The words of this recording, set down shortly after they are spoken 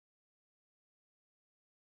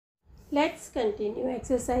Let's continue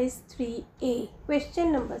exercise 3A.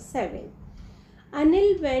 Question number 7.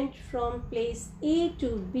 Anil went from place A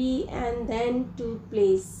to B and then to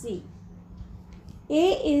place C.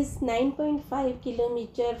 A is 9.5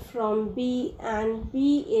 km from B and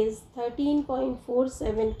B is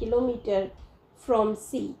 13.47 km from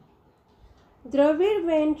C. Dravid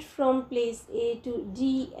went from place A to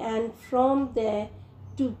D and from there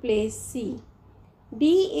to place C.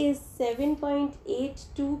 D is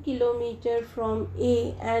 7.82 km from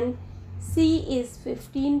A and C is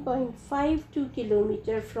 15.52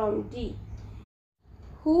 km from D.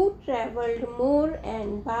 Who travelled more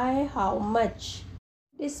and by how much?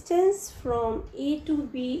 Distance from A to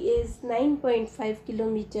B is 9.5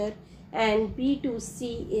 km and B to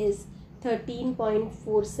C is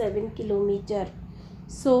 13.47 km.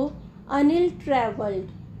 So Anil travelled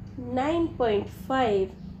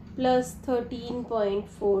 9.5 plus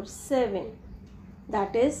 13.47,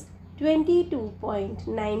 that is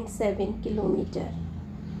 22.97 km.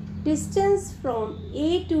 Distance from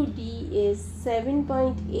A to D is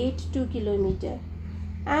 7.82 km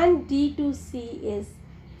and D to C is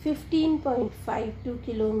 15.52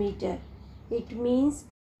 km. It means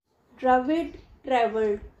Dravid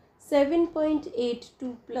travelled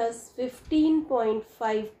 7.82 plus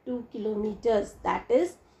 15.52 kilometers, that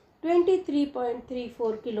is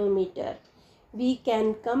 23.34 km. We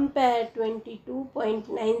can compare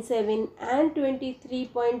 22.97 and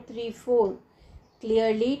 23.34.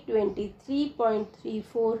 Clearly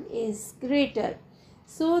 23.34 is greater.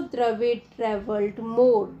 So Dravid travelled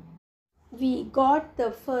more. We got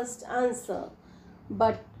the first answer.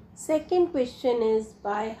 But second question is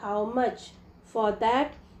by how much? For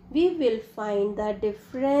that we will find the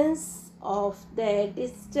difference of their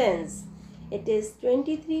distance. It is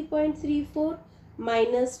 23.34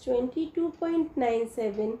 minus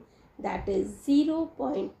 22.97, that is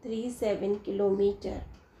 0.37 km.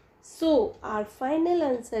 So our final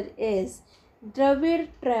answer is Dravid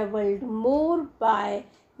travelled more by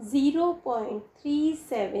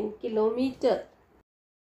 0.37 km.